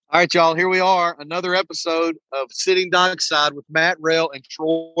All right, y'all, here we are. Another episode of Sitting Dockside with Matt Rell and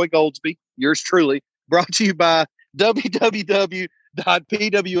Troy Goldsby. Yours truly. Brought to you by www.pwnra.org,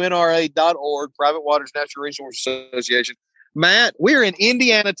 Private Waters Natural Resources Association. Matt, we're in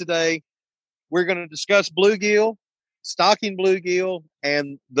Indiana today. We're going to discuss bluegill, stocking bluegill,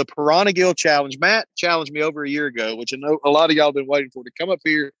 and the Piranha Gill Challenge. Matt challenged me over a year ago, which I know a lot of y'all have been waiting for, to come up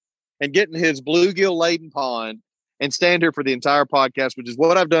here and get in his bluegill-laden pond and stand here for the entire podcast, which is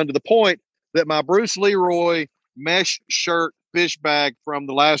what I've done, to the point that my Bruce Leroy mesh shirt fish bag from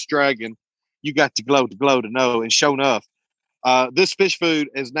The Last Dragon, you got to glow to know. And sure enough, this fish food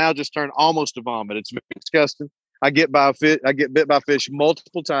has now just turned almost to vomit. It's disgusting. I get bit by fish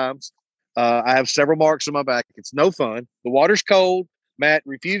multiple times. I have several marks on my back. It's no fun. The water's cold. Matt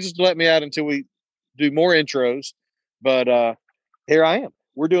refuses to let me out until we do more intros. But here I am.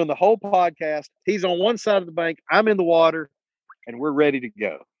 We're doing the whole podcast. He's on one side of the bank. I'm in the water, and we're ready to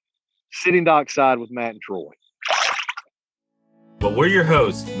go. Sitting Dockside with Matt and Troy. Well, we're your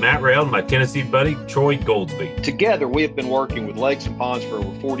hosts, Matt Rell and my Tennessee buddy, Troy Goldsby. Together, we have been working with lakes and ponds for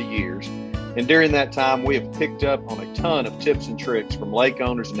over 40 years. And during that time, we have picked up on a ton of tips and tricks from lake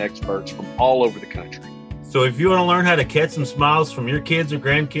owners and experts from all over the country. So if you want to learn how to catch some smiles from your kids or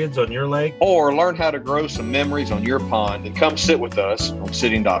grandkids on your lake, or learn how to grow some memories on your pond, then come sit with us on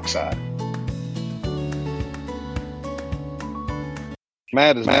Sitting Dockside.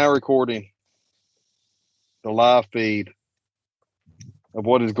 Matt is now recording the live feed of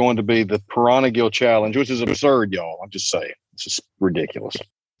what is going to be the Piranha Gill Challenge, which is absurd, y'all. I'm just saying. It's just ridiculous.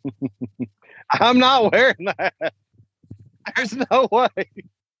 I'm not wearing that. There's no way.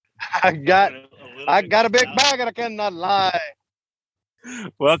 I got a big bag and I cannot lie.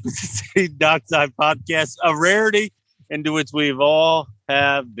 Welcome to Sitting Dockside Podcast, a rarity into which we've all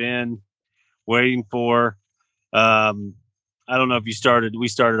have been waiting for. I don't know if we started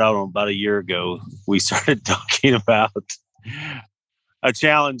out on about a year ago. We started talking about a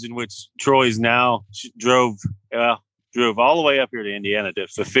challenge in which Troy's now drove all the way up here to Indiana to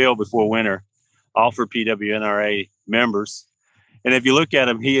fulfill before winter, all for PWNRA members. And if you look at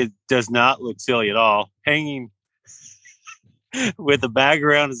him, he does not look silly at all. Hanging with a bag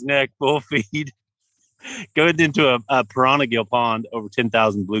around his neck, full feed, going into a Piranha Gill pond. Over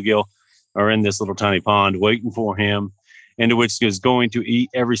 10,000 bluegill are in this little tiny pond waiting for him, into which he is going to eat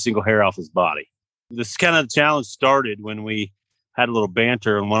every single hair off his body. This kind of challenge started when we had a little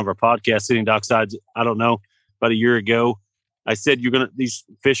banter on one of our podcasts, Sitting Docksides, I don't know, about a year ago. I said, these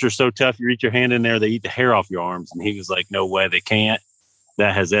fish are so tough, you reach your hand in there, they eat the hair off your arms. And he was like, no way, they can't.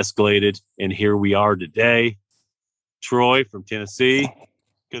 That has escalated. And here we are today. Troy from Tennessee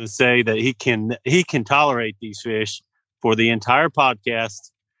going to say that he can tolerate these fish for the entire podcast,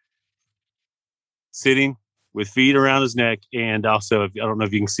 sitting with feed around his neck. And also, I don't know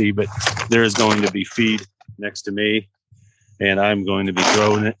if you can see, but there is going to be feed next to me. And I'm going to be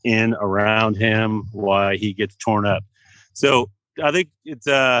throwing it in around him while he gets torn up. So I think it's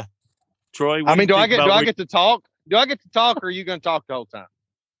Troy. I mean, do I get to talk? Do I get to talk, or are you going to talk the whole time?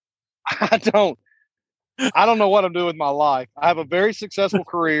 I don't know what I'm doing with my life. I have a very successful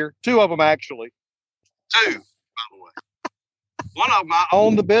career. Two of them, actually. Two, by the way. One of them, I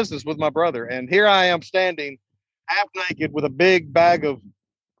own the business with my brother, and here I am standing half naked with a big bag of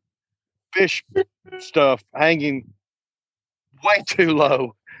fish stuff hanging way too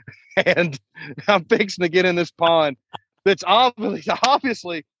low, and I'm fixing to get in this pond that's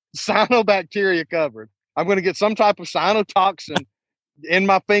obviously cyanobacteria covered. I'm going to get some type of cyanotoxin in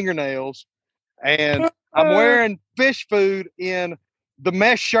my fingernails, and I'm wearing fish food in the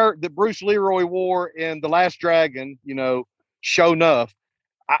mesh shirt that Bruce Leroy wore in The Last Dragon. You know, show enough.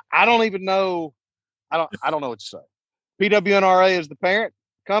 I don't even know. I don't know what to say. PWNRA is the parent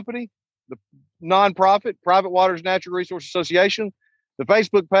company, the nonprofit Private Waters Natural Resources Association. The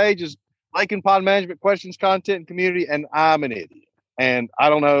Facebook page is Lake and Pond Management Questions, Content, and Community, and I'm an idiot. And I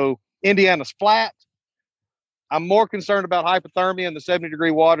don't know. Indiana's flat. I'm more concerned about hypothermia in the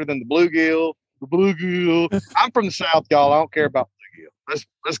 70-degree water than the bluegill. The bluegill. I'm from the South, y'all. I don't care about bluegill.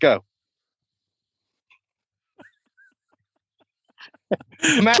 Let's go.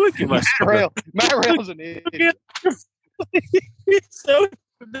 Matt Rail's an idiot. So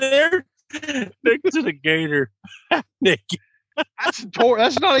there, next to the gator, Nick.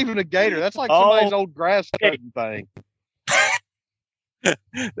 That's not even a gator. That's like somebody's old grass cutting thing.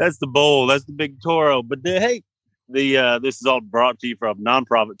 That's the bull. That's the big toro. But this is all brought to you from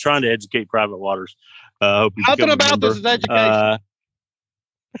nonprofit trying to educate private waters. Hope you Nothing about this is education.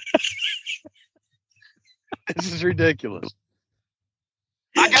 This is ridiculous.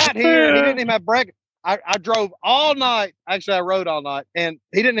 I got here. He didn't even have breakfast. I drove all night. Actually, I rode all night, and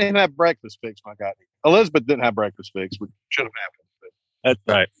he didn't even have breakfast fix when I got here. Elizabeth didn't have breakfast fix, which should have happened. That's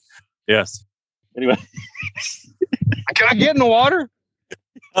right. Yes. Anyway, Can I get in the water?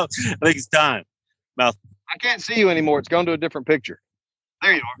 I think it's time. I can't see you anymore. It's gone to a different picture.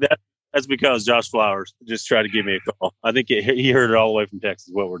 There you are. That's because Josh Flowers just tried to give me a call. I think he heard it all the way from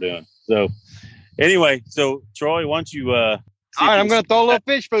Texas, what we're doing. So anyway, so Troy, why don't you all right, I'm going to throw a little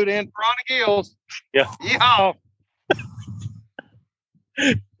fish food in for on the gills. Yeah. Yeah.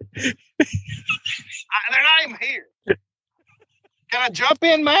 They're not even here. Can I jump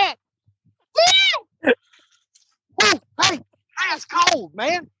in, Matt? Woo! Woo! Hey, it's cold,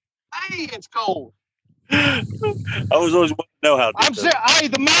 man. Hey, it's cold. I was always wanting to know how. I'm serious. Hey,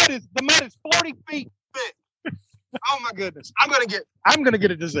 the mud is 40 feet thick. Oh my goodness. I'm gonna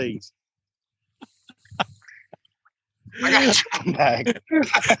get a disease. I got to come back.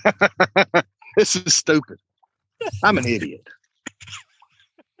 This is stupid. I'm an idiot.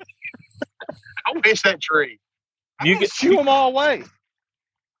 I wish that tree. You can chew them all away.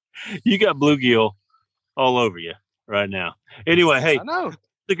 You got bluegill all over you right now. Anyway, hey, I know. It's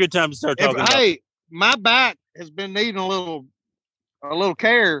a good time to start talking. Hey, my back has been needing a little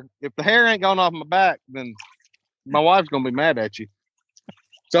care. If the hair ain't gone off my back, then my wife's gonna be mad at you.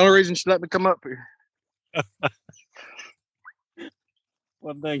 It's the only reason she let me come up here.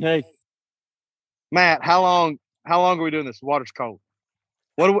 One thing, hey, Matt, how long are we doing this? The water's cold.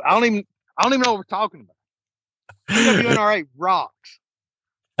 I don't even know what we're talking about. WNRA rocks.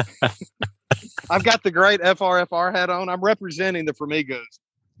 I've got the great FRFR hat on. I'm representing the Flamingos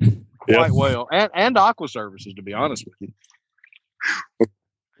quite well, and Aqua Services, to be honest with you.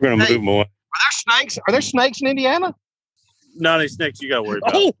 We're gonna move more. Are there snakes? Are there snakes in Indiana? Not any snakes you got to worry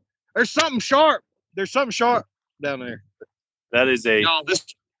about. Oh, there's something sharp. There's something sharp down there. That is a. No,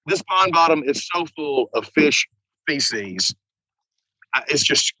 this pond bottom is so full of fish feces. It's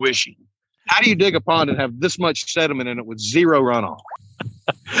just squishy. How do you dig a pond and have this much sediment in it with zero runoff?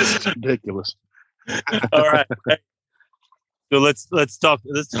 This is ridiculous. All right. So let's talk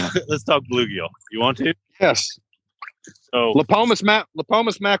bluegill. You want to? Yes. So Lepomis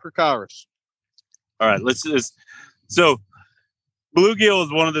macrochairus. All right. So bluegill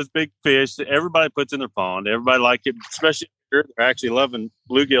is one of those big fish that everybody puts in their pond. Everybody like it, especially if they're actually loving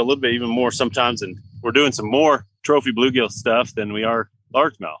bluegill a little bit even more sometimes. And we're doing some more trophy bluegill stuff than we are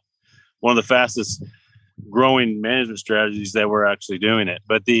largemouth. One of the fastest growing management strategies that we're actually doing it.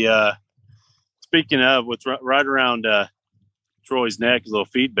 But the speaking of what's right around Troy's neck is a little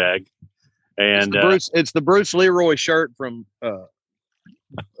feed bag, and it's the Bruce Leroy shirt from The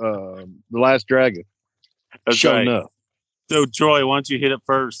Last Dragon. That's showing right. up. So Troy, why don't you hit it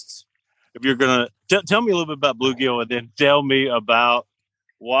first? If you're gonna tell me a little bit about bluegill, and then tell me about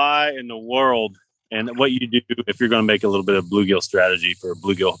why in the world and what you do if you're going to make a little bit of bluegill strategy for a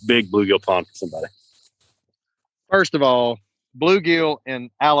big bluegill pond for somebody. First of all, bluegill in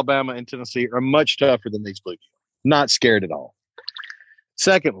Alabama and Tennessee are much tougher than these bluegill. Not scared at all.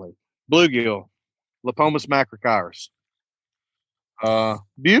 Secondly, bluegill, Lepomis macrochairus.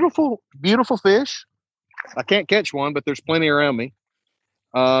 Beautiful, beautiful fish. I can't catch one, but there's plenty around me.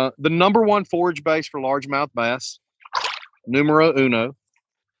 The number one forage base for largemouth bass, numero uno.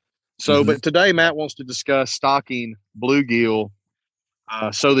 So, But today Matt wants to discuss stocking bluegill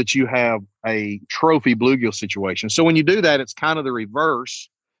so that you have a trophy bluegill situation. So when you do that, it's kind of the reverse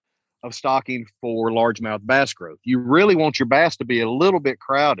of stocking for largemouth bass growth. You really want your bass to be a little bit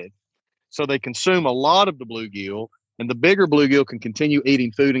crowded so they consume a lot of the bluegill, and the bigger bluegill can continue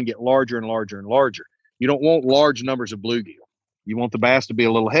eating food and get larger and larger and larger. You don't want large numbers of bluegill. You want the bass to be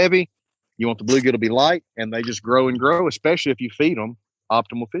a little heavy. You want the bluegill to be light, and they just grow and grow, especially if you feed them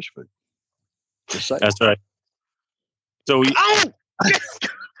optimal fish food. That's right. So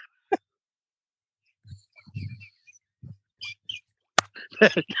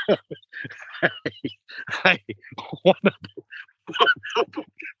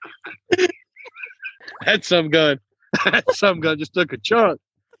That's some gun. Some gun just took a chunk.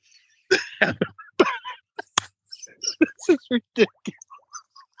 This is ridiculous.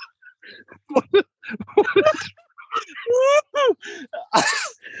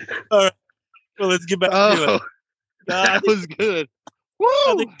 All right. Well, let's get back to it. That was good. Woo!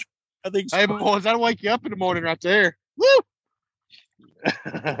 I think. Hey, boys, that'll wake you up in the morning right there. Woo!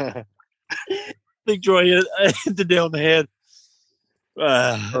 I think Troy hit the nail on the head.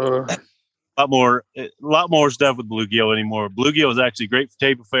 A lot more stuff with bluegill anymore. Bluegill is actually great for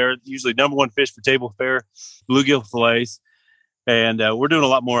table fare. Usually number one fish for table fare, bluegill fillets. And we're doing a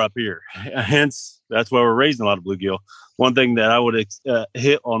lot more up here. Hence, that's why we're raising a lot of bluegill. One thing that I would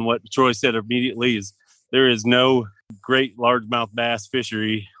hit on what Troy said immediately is there is no great largemouth bass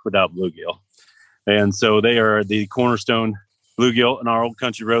fishery without bluegill. And so they are the cornerstone. Bluegill in our old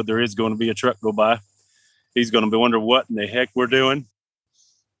country road, there is going to be a truck go by. He's going to be wondering what in the heck we're doing.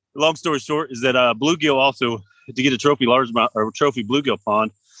 Long story short is that bluegill also, to get a trophy largemouth or trophy bluegill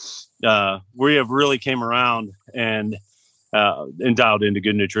pond, we have really came around and dialed into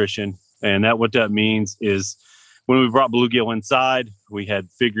good nutrition. And what that means is when we brought bluegill inside, we had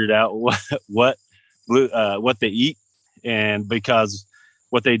figured out what they eat, and because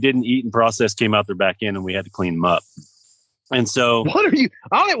what they didn't eat and process came out their back end, and we had to clean them up. And so, what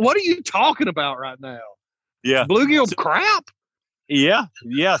are you talking about right now? Yeah, bluegill crap. Yeah.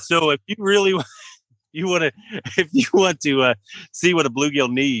 So if you really want to see what a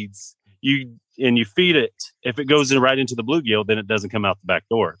bluegill needs, you feed it. If it goes right into the bluegill, then it doesn't come out the back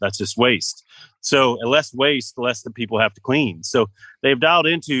door. That's just waste. So less waste, less the people have to clean. So they've dialed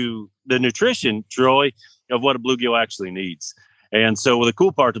into the nutrition, Troy, of what a bluegill actually needs. And so the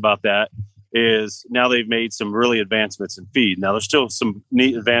cool part about that is now they've made some really advancements in feed. Now there's still some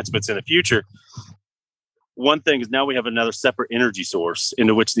neat advancements in the future. One thing is now we have another separate energy source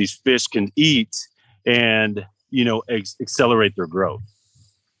into which these fish can eat and, accelerate their growth.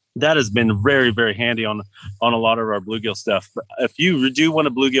 That has been very, very handy on a lot of our bluegill stuff. But if you do want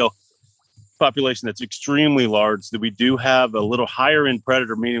a bluegill population that's extremely large, that we do have a little higher end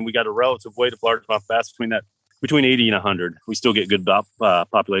predator, meaning we got a relative weight of largemouth bass between 80 and 100. We still get good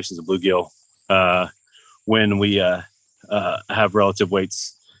populations of bluegill when we have relative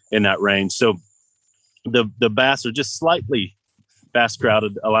weights in that range. So the bass are just slightly bass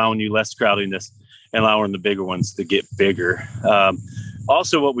crowded, allowing you less crowdiness and allowing the bigger ones to get bigger.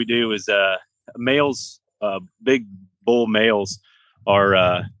 Also, what we do is males, big bull males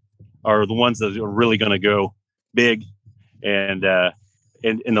are the ones that are really going to go big and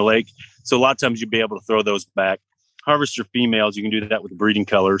in the lake. So a lot of times you'll be able to throw those back. Harvest your females. You can do that with the breeding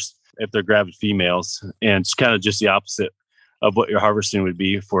colors if they're gravid females. And it's kind of just the opposite of what your harvesting would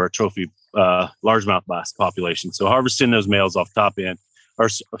be for a trophy largemouth bass population. So harvesting those males off top end,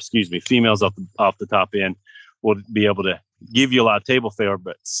 females off the top end will be able to give you a lot of table fare,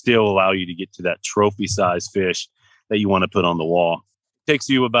 but still allow you to get to that trophy size fish that you want to put on the wall. It takes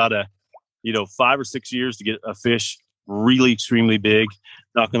you about 5 or 6 years to get a fish really extremely big,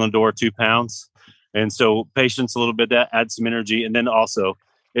 knocking on the door of 2 pounds. And so patience a little bit, that adds some energy. And then also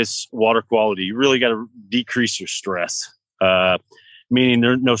it's water quality. You really got to decrease your stress, meaning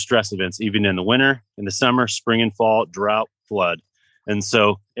there are no stress events, even in the winter, in the summer, spring and fall, drought, flood. And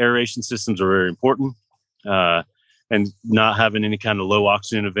so aeration systems are very important, and not having any kind of low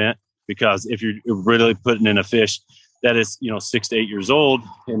oxygen event, because if you're really putting in a fish that is, 6 to 8 years old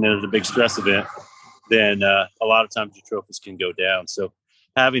and there's a big stress event, then a lot of times your trophies can go down. So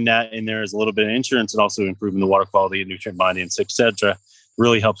having that in there is a little bit of insurance, and also improving the water quality and nutrient binding, et cetera,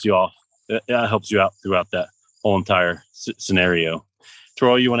 really helps you off. It helps you out throughout that whole entire scenario.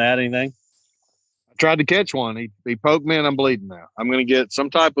 Troy, you want to add anything? I tried to catch one. He poked me and I'm bleeding now. I'm going to get some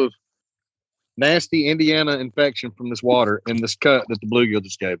type of nasty Indiana infection from this water in this cut that the bluegill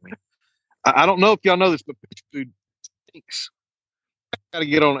just gave me. I don't know if y'all know this, but fish food stinks. I got to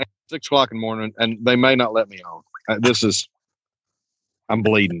get on at 6 o'clock in the morning, and they may not let me on. I'm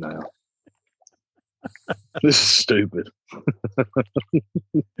bleeding now. This is stupid.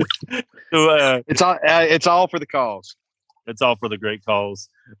 So it's all for the cause. It's all for the great cause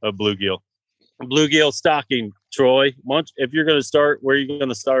of bluegill. Bluegill stocking, Troy. If you're going to start, where are you going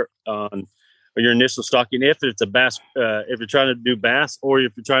to start on your initial stocking? If it's a bass, if you're trying to do bass, or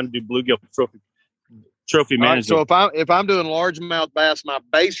if you're trying to do bluegill trophy management. Right, so if I'm doing largemouth bass, my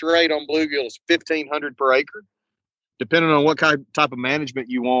base rate on bluegill is $1,500 per acre. Depending on what type of management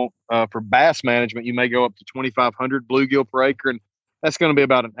you want, for bass management, you may go up to 2,500 bluegill per acre, and that's going to be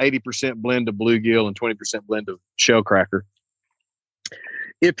about an 80% blend of bluegill and 20% blend of shellcracker.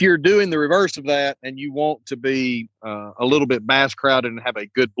 If you're doing the reverse of that and you want to be a little bit bass crowded and have a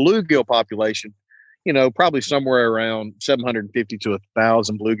good bluegill population, probably somewhere around 750 to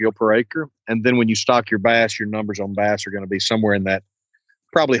 1,000 bluegill per acre. And then when you stock your bass, your numbers on bass are going to be somewhere in that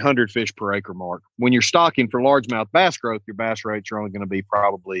probably 100 fish per acre mark. When you're stocking for largemouth bass growth, your bass rates are only going to be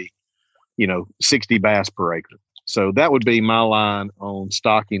probably, 60 bass per acre. So that would be my line on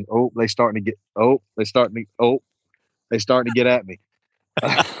stocking. They're starting to get at me.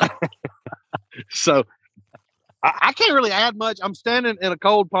 So I can't really add much. I'm standing in a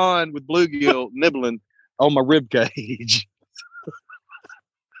cold pond with bluegill nibbling on my rib cage.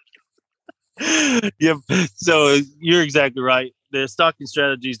 Yep. So you're exactly right. The stocking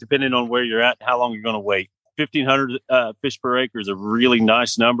strategies, depending on where you're at, how long you're going to wait. 1,500 fish per acre is a really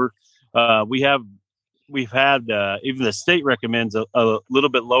nice number. We've had even the state recommends a little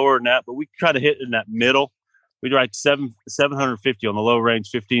bit lower than that, but we try to hit in that middle. We like 750 on the low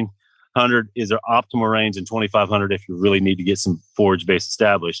range. 1,500 is our optimal range, and 2,500 if you really need to get some forage base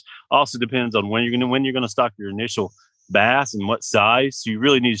established. Also depends on when you're going to stock your initial bass and what size. So you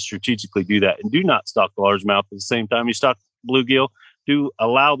really need to strategically do that, and do not stock the largemouth at the same time you stock bluegill. Do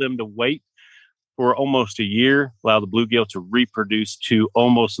allow them to wait for almost a year. Allow the bluegill to reproduce to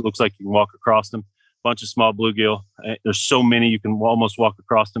almost, it looks like you can walk across them. Bunch of small bluegill. There's so many you can almost walk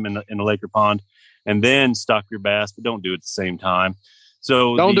across them in the lake or pond, and then stock your bass, but don't do it at the same time.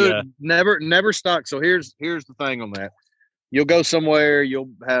 So don't do it. Never stock. So here's the thing on that. You'll go somewhere, you'll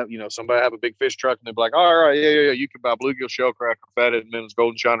have, somebody have a big fish truck and they'll be like, all right, yeah, you can buy bluegill, shellcracker, fatted minnows,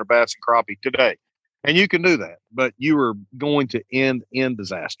 golden shiner, bass, and crappie today. And you can do that, but you are going to end in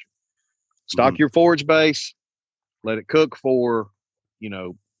disaster. Stock your forage base, let it cook for,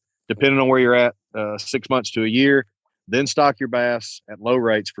 depending on where you're at, 6 months to a year, then stock your bass at low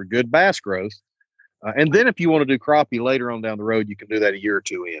rates for good bass growth. And then if you want to do crappie later on down the road, you can do that a year or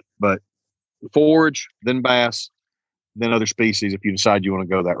two in. But forage, then bass, then other species if you decide you want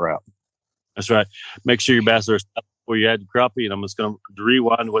to go that route. That's right. Make sure your bass are stopped before you add your crappie. And I'm just going to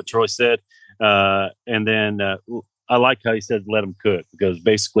rewind what Troy said. And then I like how he said let them cook, because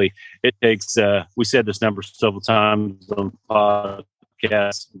basically it takes, we said this number several times on the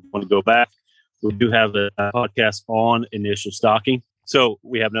podcast. We want to go back. We do have a podcast on initial stocking. So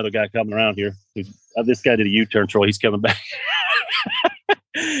we have another guy coming around here. This guy did a U-turn, Troy. He's coming back.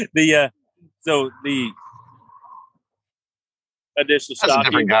 The initial stocking. That's a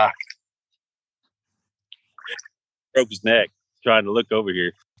different guy. Broke his neck trying to look over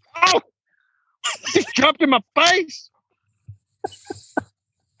here. Oh! He jumped in my face.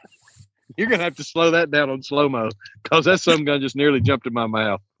 You're going to have to slow that down on slow-mo, because that some gun just nearly jumped in my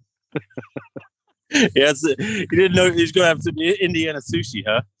mouth. Yes, you didn't know he's going to have some Indiana sushi,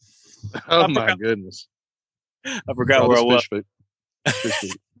 huh? Oh, my goodness. I forgot where I was. Fish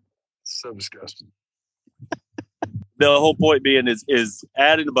food. So disgusting. The whole point being is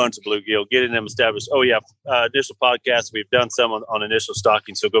adding a bunch of bluegill, getting them established. Oh, yeah, initial podcast. We've done some on initial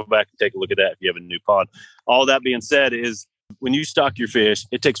stocking, so go back and take a look at that if you have a new pond. All that being said is when you stock your fish,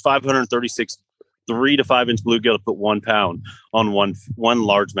 it takes 536 3 to 5 inch bluegill to put 1 pound on one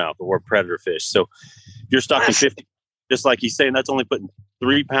largemouth or predator fish. So if you're stocking 50, just like he's saying, that's only putting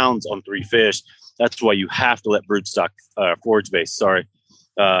 3 pounds on 3 fish. That's why you have to let broodstock forage base, to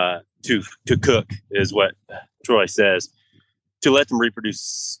cook, is what Troy says, to let them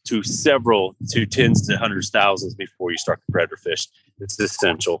reproduce to tens to hundreds, thousands before you start the predator fish. It's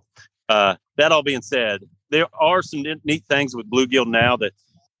essential. That all being said, there are some neat things with bluegill now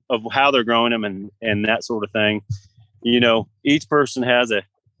of how they're growing them and that sort of thing. Each person has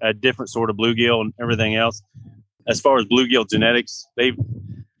a different sort of bluegill and everything else. As far as bluegill genetics, they've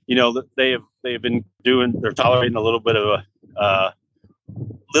been they're tolerating a little bit of a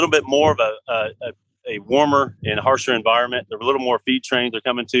more of a warmer and harsher environment. They're a little more feed trained. They're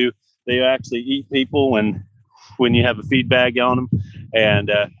coming to. They actually eat people when you have a feed bag on them,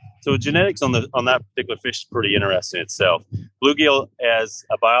 and so genetics on that particular fish is pretty interesting itself. Bluegill, as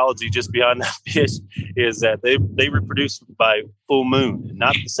a biology just behind that fish, is that they reproduce by full moon.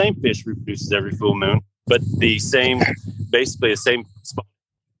 Not the same fish reproduces every full moon, but basically the same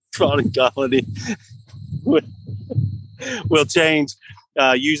spawning colony will change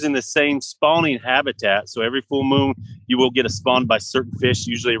using the same spawning habitat. So every full moon, you will get a spawn by certain fish,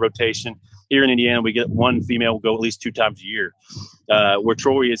 usually a rotation. Here in Indiana, we get one female will go at least 2 times a year. Where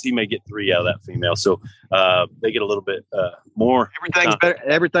Troy is, he may get 3 out of that female. So they get a little bit more.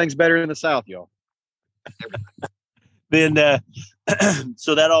 Everything's better in the South, y'all. Then,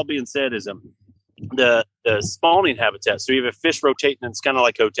 so that all being said, is the spawning habitat. So you have a fish rotating, and it's kind of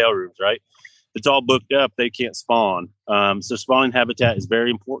like hotel rooms, right? It's all booked up. They can't spawn. So spawning habitat is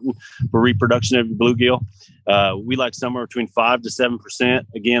very important for reproduction of your bluegill. We like somewhere between 5 to 7%.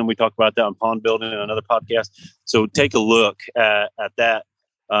 Again, we talked about that on pond building in another podcast. So take a look at that.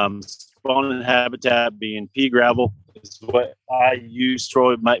 Spawning habitat being pea gravel is what I use.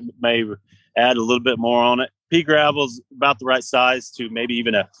 Troy may add a little bit more on it. Pea gravel is about the right size to maybe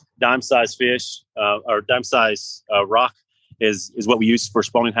even a dime-sized fish or dime-sized rock. Is what we use for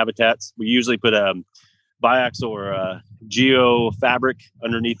spawning habitats. We usually put a biaxial or geo fabric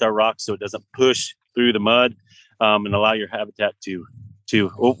underneath our rocks so it doesn't push through the mud and allow your habitat to.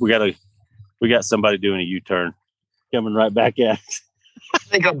 Oh, we got somebody doing a U-turn coming right back at us. I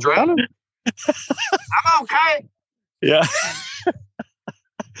think I'm drowning. I'm okay. Yeah.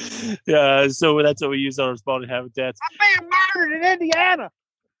 Yeah. So that's what we use on our spawning habitats. I'm being murdered in Indiana.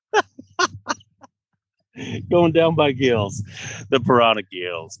 Going down by gills, the piranha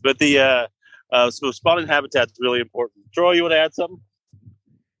gills. But so spawning habitats is really important. Troy, you want to add something?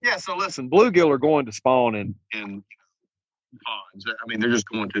 Yeah, so listen, bluegill are going to spawn in ponds. I mean, they're just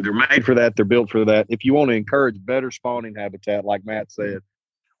going to. They're made for that. They're built for that. If you want to encourage better spawning habitat, like Matt said,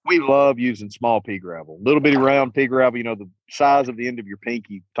 we love using small pea gravel, little bitty round pea gravel, the size of the end of your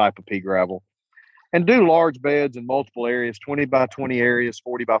pinky type of pea gravel. And do large beds in multiple areas, 20 by 20 areas,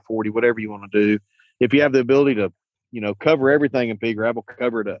 40 by 40, whatever you want to do. If you have the ability to, cover everything in pea gravel,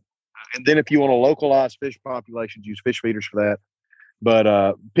 cover it up. And then if you want to localize fish populations, use fish feeders for that.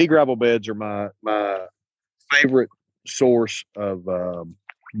 But pea gravel beds are my favorite source of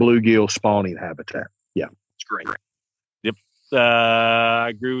bluegill spawning habitat. Yeah, it's great. Yep, I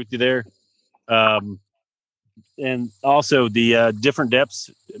agree with you there. And also the different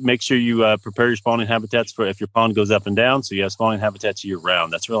depths. Make sure you prepare your spawning habitats for if your pond goes up and down. So you have spawning habitats year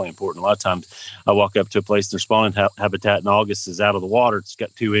round. That's really important. A lot of times I walk up to a place, their spawning habitat in August is out of the water. It's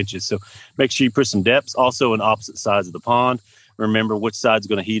got 2 inches. So make sure you put some depths. Also on opposite sides of the pond. Remember which side's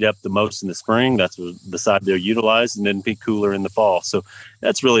going to heat up the most in the spring. That's the side they're utilized, and then be cooler in the fall. So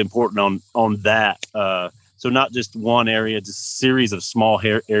that's really important on that. So not just one area, just a series of small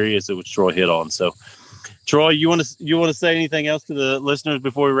areas that which Troy hit on. So Troy, you want to say anything else to the listeners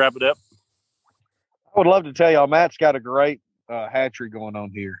before we wrap it up? I would love to tell y'all Matt's got a great hatchery going on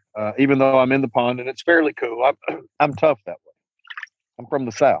here. Even though I'm in the pond and it's fairly cool, I'm tough that way. I'm from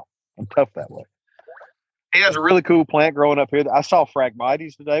the South. I'm tough that way. He has a really cool plant growing up here. I saw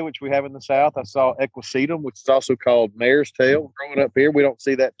Phragmites today, which we have in the South. I saw Equisetum, which is also called mare's tail, growing up here. We don't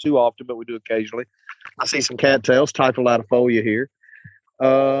see that too often, but we do occasionally. I see some cattails, Typholatifolia here.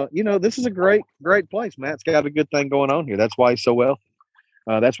 This is a great place. Matt's got a good thing going on here. That's why he's so wealthy.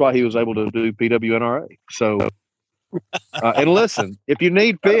 That's why he was able to do PWNRA. So, and listen, if you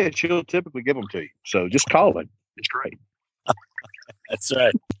need fish, he'll typically give them to you. So just call him. It's great. That's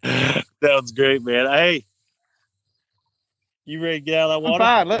right. Sounds great, man. Hey, you ready to get out of that water?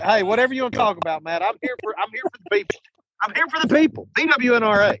 I'm fine. Hey, whatever you want to talk about, Matt. I'm here for the people. I'm here for the people.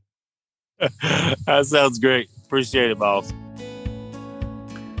 PWNRA. That sounds great. Appreciate it, boss.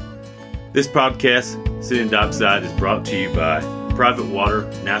 This podcast, Sitting Dockside, is brought to you by Private Water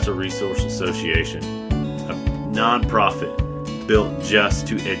Natural Resource Association, a nonprofit built just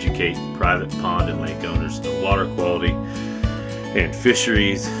to educate private pond and lake owners on water quality and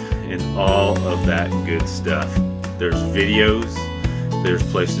fisheries and all of that good stuff. There's videos, there's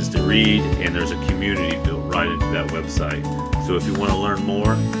places to read, and there's a community built right into that website. So if you want to learn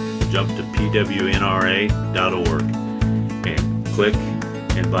more, jump to pwnra.org and click.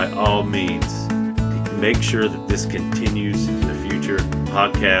 And by all means, make sure that this continues in the future.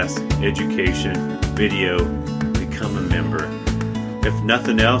 Podcast, education, video, become a member. If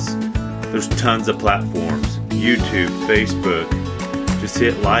nothing else, there's tons of platforms. YouTube, Facebook. Just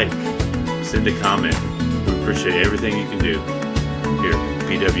hit like, send a comment. We appreciate everything you can do here at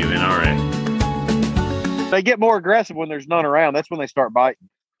PWNRA. They get more aggressive when there's none around. That's when they start biting.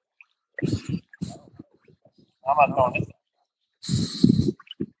 I'm not doing it.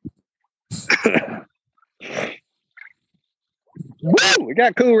 Woo! It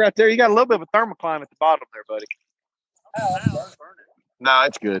got cool right there. You got a little bit of a thermocline at the bottom there, buddy. No,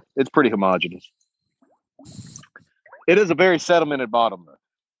 it's good. It's pretty homogeneous. It is a very sedimented bottom, though.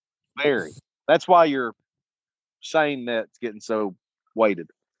 Very. That's why your seine net's getting so weighted.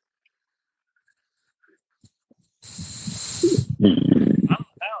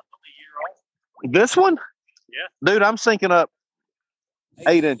 This one? Yeah. Dude, I'm sinking up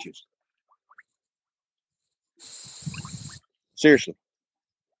 8 inches. Seriously.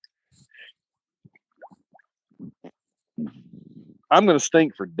 I'm going to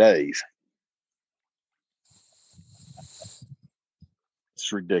stink for days.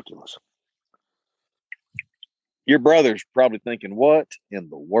 It's ridiculous. Your brother's probably thinking, what in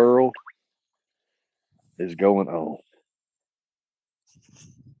the world is going on?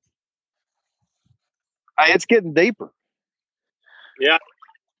 Hey, it's getting deeper. Yeah.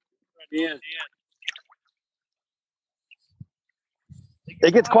 Yeah.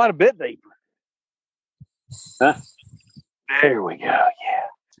 It gets quite a bit deeper. Huh? There we go. Yeah.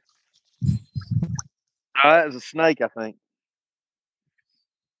 That was a snake, I think.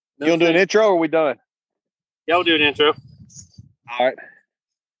 You want to do an intro or are we done? Yeah, we'll do an intro. All right.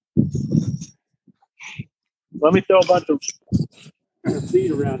 Let me throw a bunch of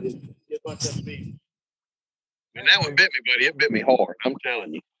feed around it. Get a bunch of feed. And that one bit me, buddy. It bit me hard. I'm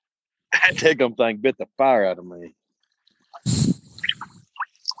telling you. That daggum thing bit the fire out of me. No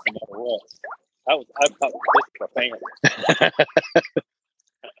matter what. I thought this my pants.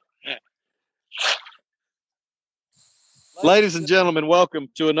 Ladies and gentlemen, welcome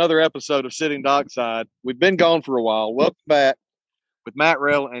to another episode of Sitting Dockside. We've been gone for a while. Welcome back with Matt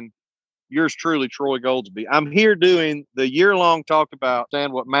Rell and yours truly, Troy Goldsby. I'm here doing the year-long talk about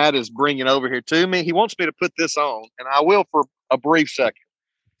what Matt is bringing over here to me. He wants me to put this on, and I will for a brief second.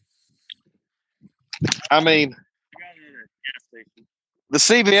 I mean, the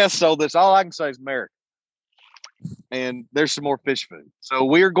CVS sold this. All I can say is America. And there's some more fish food. So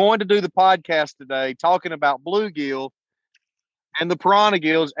we're going to do the podcast today talking about bluegill and the piranha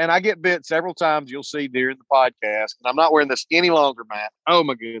gills. And I get bit several times, you'll see during the podcast. And I'm not wearing this any longer, Matt. Oh,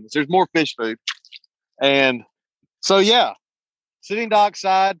 my goodness. There's more fish food. And so, yeah, Sitting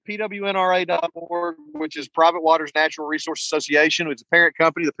Dockside, pwnra.org, which is Private Waters Natural Resource Association, which is a parent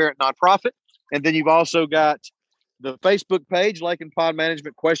company, the parent nonprofit. And then you've also got the Facebook page, Lake and Pond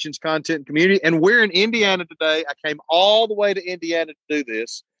Management Questions, Content, and Community. And we're in Indiana today. I came all the way to Indiana to do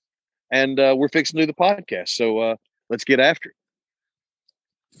this. And we're fixing to do the podcast. So let's get after it.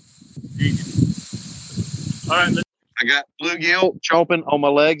 All right. I got bluegill chomping on my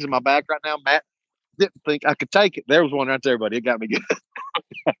legs and my back right now. Matt didn't think I could take it. There was one right there, buddy. It got me good.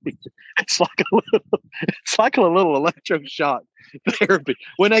 It's like a little electroshock therapy.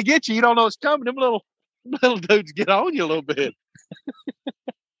 When they get you, you don't know it's coming. Them little dudes get on you a little bit.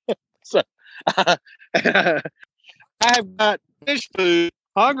 So I have got fish food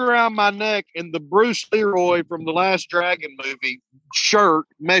hung around my neck in the Bruce Leroy from the Last Dragon movie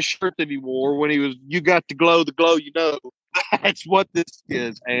mesh shirt that he wore when he was "You Got to Glow the Glow You Know." That's what this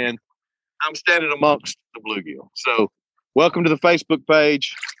is, and I'm standing amongst the bluegill. So welcome to the Facebook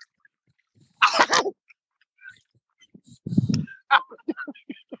page.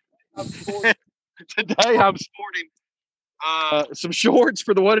 Today I'm sporting some shorts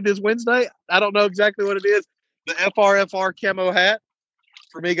for the What It Is Wednesday. I don't know exactly what it is. The FRFR camo hat.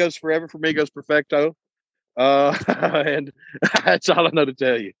 Formigos Forever, Formigos Perfecto. And that's all I know to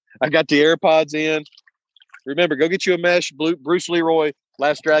tell you. I got the AirPods in. Remember, go get you a mesh Bruce Leroy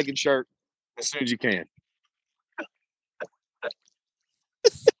Last Dragon shirt as soon as you can.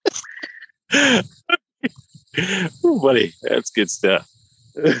 Ooh, buddy, that's good stuff.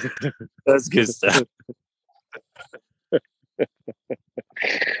 That's good stuff.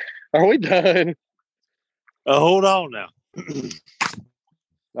 Are we done? Hold on now.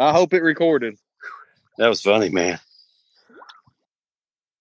 I hope it recorded. That was funny, man.